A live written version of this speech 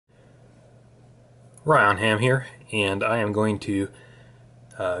Ryan Ham here, and I am going to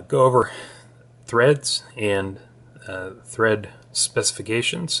go over threads and thread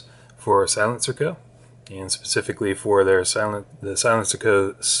specifications for SilencerCo, and specifically for the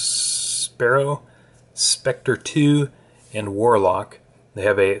SilencerCo Sparrow, Spectre II, and Warlock. They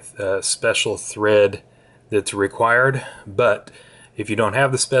have a special thread that's required, but if you don't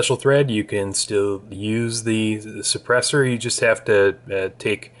have the special thread, you can still use the suppressor. You just have to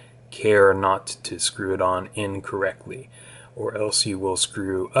take care not to screw it on incorrectly, or else you will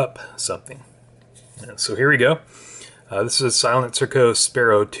screw up something. So here we go. This is SilencerCo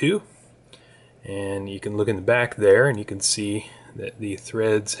Sparrow 2, and you can look in the back there and you can see that the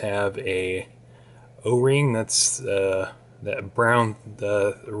threads have a O-ring. That's that brown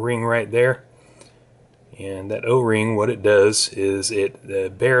ring right there. And that O-ring, what it does is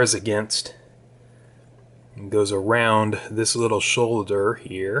it bears against and goes around this little shoulder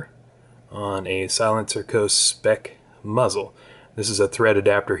here on a SilencerCo spec muzzle. This is a thread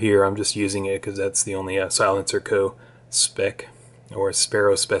adapter here. I'm just using it because that's the only SilencerCo spec or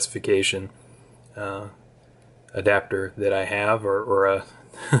Sparrow specification adapter that I have, or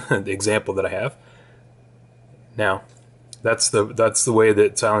the example that I have. Now, that's the way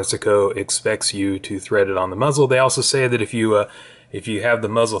that SilencerCo expects you to thread it on the muzzle. They also say that if you have the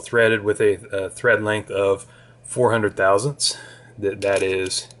muzzle threaded with a thread length of 400 thousandths, that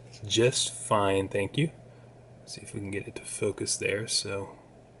is just fine. Thank you. Let's see if we can get it to focus there. So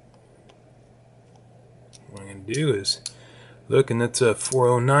what I'm going to do is look, and that's a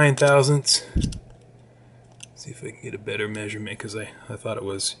 409 thousandths. See if I can get a better measurement, because I thought it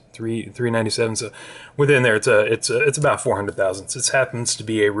was 397. So within there, it's about 400 thousandths. This happens to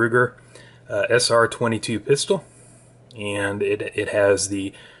be a Ruger SR22 pistol, and it has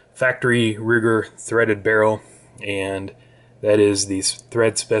the factory Ruger threaded barrel, and that is the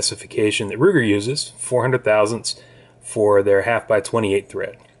thread specification that Ruger uses, 400 thousandths for their 1/2 x 28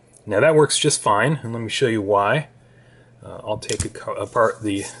 thread. Now that works just fine, and let me show you why. I'll take apart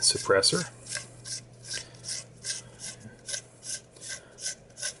the suppressor.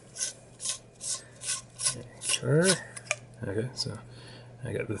 Okay, so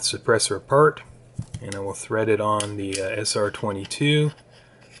I got the suppressor apart, and I will thread it on the SR22.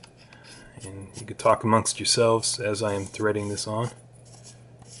 And you could talk amongst yourselves as I am threading this on.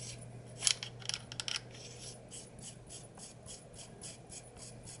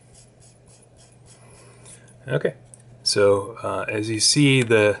 Okay, so as you see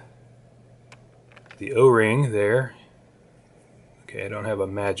the O-ring there. Okay, I don't have a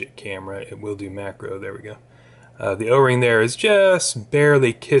magic camera. It will do macro. There we go. The O-ring there is just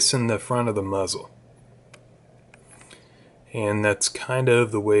barely kissing the front of the muzzle. And that's kind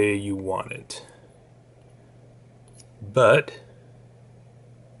of the way you want it. But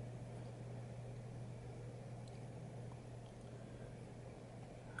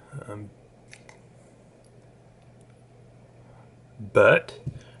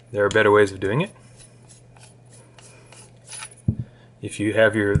there are better ways of doing it. If you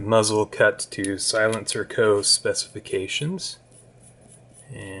have your muzzle cut to SilencerCo specifications,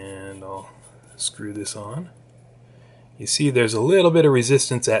 and I'll screw this on, you see there's a little bit of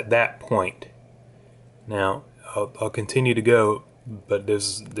resistance at that point. Now I'll continue to go, but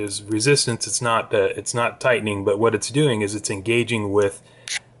there's resistance. It's not tightening, but what it's doing is it's engaging with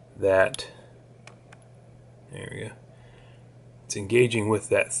that. There we go. It's engaging with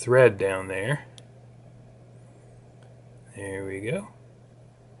that thread down there. There we go.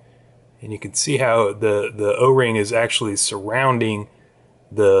 And you can see how the O-ring is actually surrounding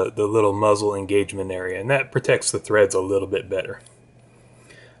the little muzzle engagement area, and that protects the threads a little bit better.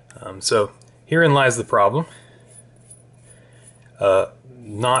 So herein lies the problem.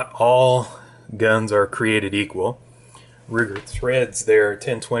 Not all guns are created equal. Ruger threads their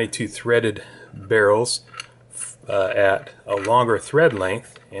 1022 threaded barrels at a longer thread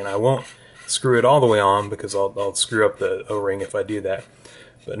length, and I won't screw it all the way on because I'll screw up the O-ring if I do that.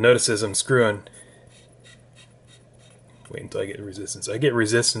 But notice as I'm screwing, wait until I get resistance. I get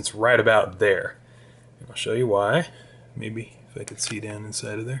resistance right about there. And I'll show you why. Maybe if I could see down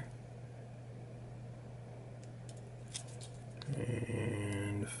inside of there.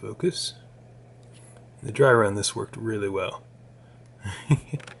 And focus. The dry run, this worked really well.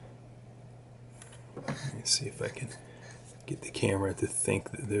 Let me see if I can get the camera to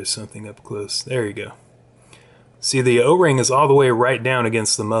think that there's something up close. There you go. See, the O-ring is all the way right down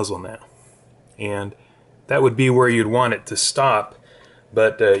against the muzzle now. And that would be where you'd want it to stop,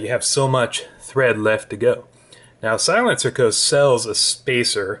 but you have so much thread left to go. Now, SilencerCo sells a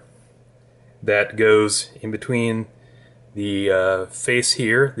spacer that goes in between the face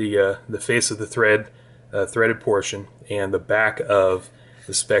here, the face of the threaded portion, and the back of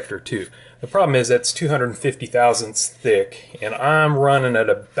the Spectre II. The problem is that's 250 thousandths thick, and I'm running at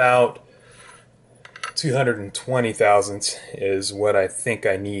about 220 thousandths is what I think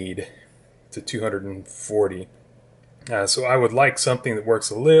I need to 240. So I would like something that works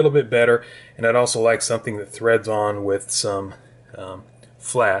a little bit better, and I'd also like something that threads on with some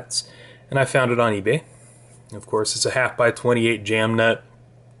flats. And I found it on eBay. Of course, it's a 1/2x28 jam nut.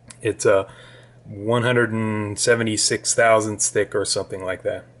 It's a 176 thousandths thick or something like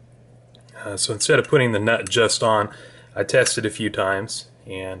that. So instead of putting the nut just on, I tested a few times,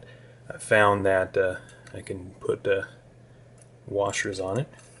 and I found that I can put washers on it.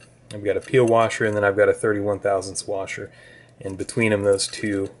 I've got a peel washer, and then I've got a 31 thousandths washer, and between them those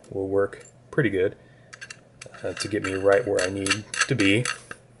two will work pretty good to get me right where I need to be.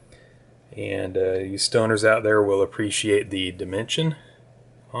 And you stoners out there will appreciate the dimension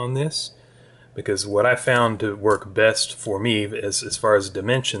on this, because what I found to work best for me as far as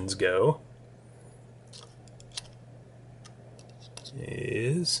dimensions go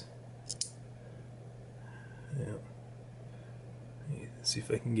is, let's see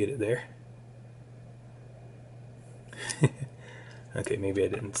if I can get it there. Okay, maybe I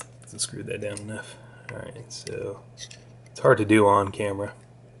didn't screw that down enough. Alright, so it's hard to do on camera.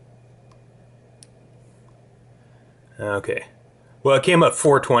 Okay. Well, it came up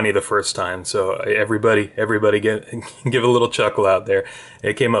 420 the first time, so everybody give a little chuckle out there.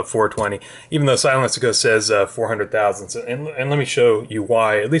 It came up 420, even though SilencerCo says 400 thousandths. And let me show you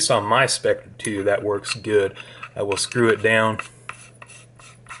why. At least on my Spectre II, that works good. I will screw it down,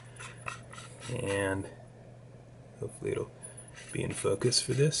 and hopefully it'll be in focus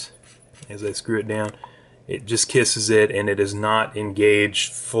for this. As I screw it down, it just kisses it, and it is not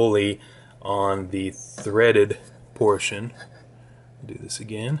engaged fully on the threaded portion. Do this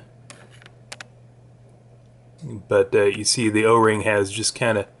again, but you see the O-ring has just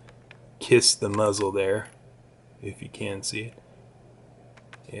kind of kissed the muzzle there, if you can see it.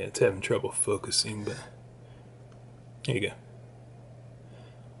 Yeah, it's having trouble focusing, but there you go.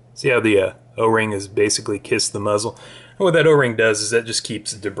 See how the O-ring has basically kissed the muzzle? And what that O-ring does is that just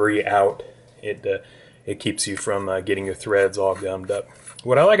keeps debris out. It keeps you from getting your threads all gummed up.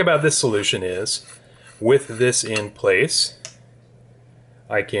 What I like about this solution is, with this in place,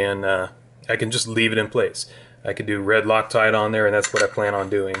 I can just leave it in place. I can do red Loctite on there, and that's what I plan on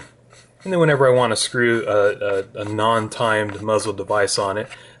doing. And then whenever I want to screw a non-timed muzzle device on it,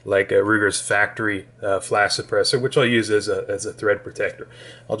 like Ruger's factory flash suppressor, which I'll use as a thread protector,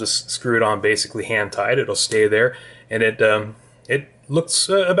 I'll just screw it on basically hand tight. It'll stay there, and it looks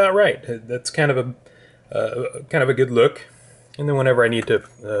about right. That's kind of a good look. And then whenever I need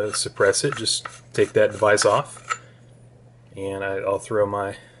to suppress it, just take that device off, and I'll throw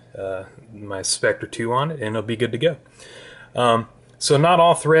my my Spectre II on it, and it'll be good to go. So not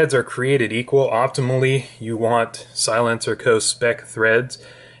all threads are created equal. Optimally, you want SilencerCo spec threads,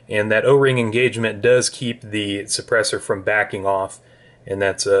 and that O-ring engagement does keep the suppressor from backing off, and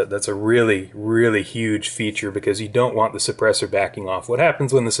that's a really, really huge feature, because you don't want the suppressor backing off. What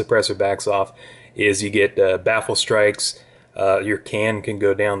happens when the suppressor backs off is you get baffle strikes, your can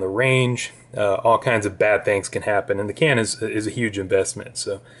go down the range, all kinds of bad things can happen, and the can is a huge investment,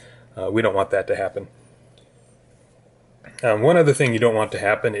 so we don't want that to happen. One other thing you don't want to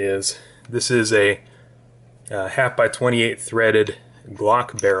happen is, this is a 1/2x28 threaded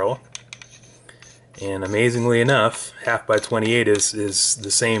Glock barrel, and amazingly enough, 1/2x28 is the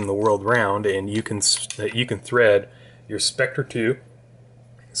same the world round, and you can thread your Spectre II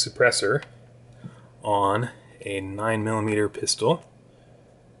suppressor on a 9mm pistol.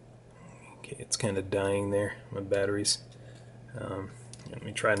 Okay, it's kind of dying there, my batteries. Let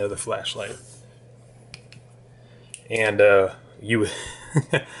me try another flashlight. And you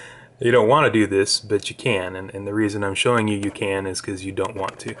you don't want to do this, but you can, and the reason I'm showing you can is because you don't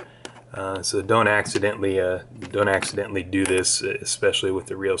want to. So don't accidentally do this, especially with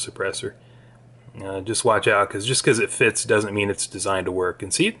the real suppressor. Just watch out, because just because it fits doesn't mean it's designed to work.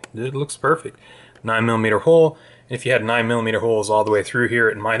 And see, it looks perfect. 9mm hole. And if you had 9mm holes all the way through here,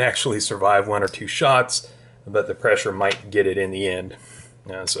 it might actually survive 1 or 2 shots, but the pressure might get it in the end.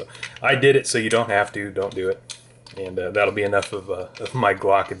 So I did it, so you don't have to. Don't do it. And that'll be enough of my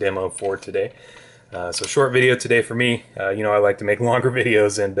Glock demo for today. So short video today for me. You know, I like to make longer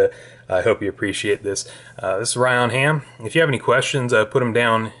videos, and I hope you appreciate this. This is Ryan Ham. If you have any questions, put them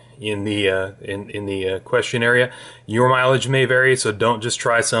down in the question area. Your mileage may vary, so don't just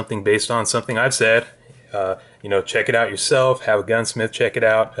try something based on something I've said. You know, check it out yourself. Have a gunsmith check it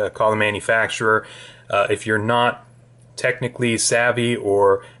out. Call the manufacturer. If you're not technically savvy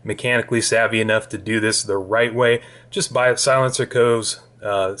or mechanically savvy enough to do this the right way, just buy SilencerCo's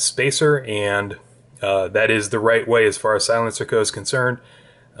spacer, and that is the right way as far as SilencerCo is concerned.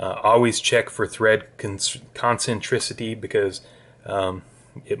 Always check for thread concentricity, because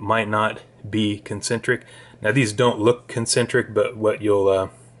it might not be concentric. Now these don't look concentric, but what you'll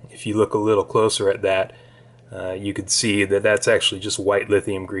if you look a little closer at that, you could see that that's actually just white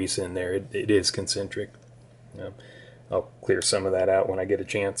lithium grease in there. It is concentric. I'll clear some of that out when I get a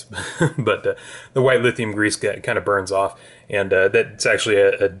chance. But the white lithium grease kind of burns off, and that's actually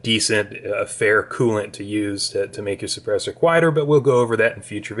a decent, fair coolant to use to make your suppressor quieter, but we'll go over that in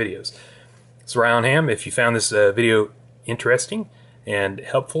future videos. So Ryan Ham, if you found this video interesting and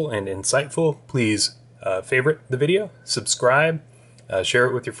helpful and insightful, please favorite the video, subscribe, share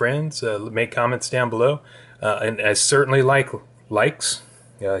it with your friends, make comments down below, and I certainly like likes.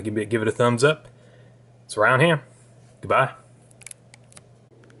 Give it a thumbs up. It's Ryan Ham. Goodbye.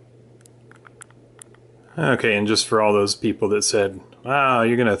 Okay, and just for all those people that said, "Wow,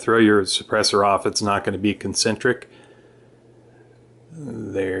 you're going to throw your suppressor off, it's not going to be concentric,"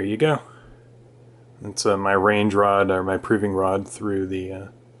 there you go. That's my range rod, or my proving rod, through the,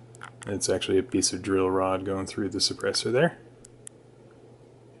 it's actually a piece of drill rod going through the suppressor there.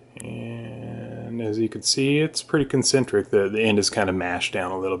 And as you can see, it's pretty concentric. The end is kind of mashed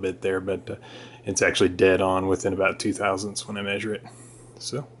down a little bit there, but it's actually dead on within about 0.02 when I measure it.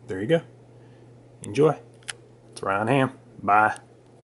 So there you go. Enjoy. It's Ryan Ham. Bye.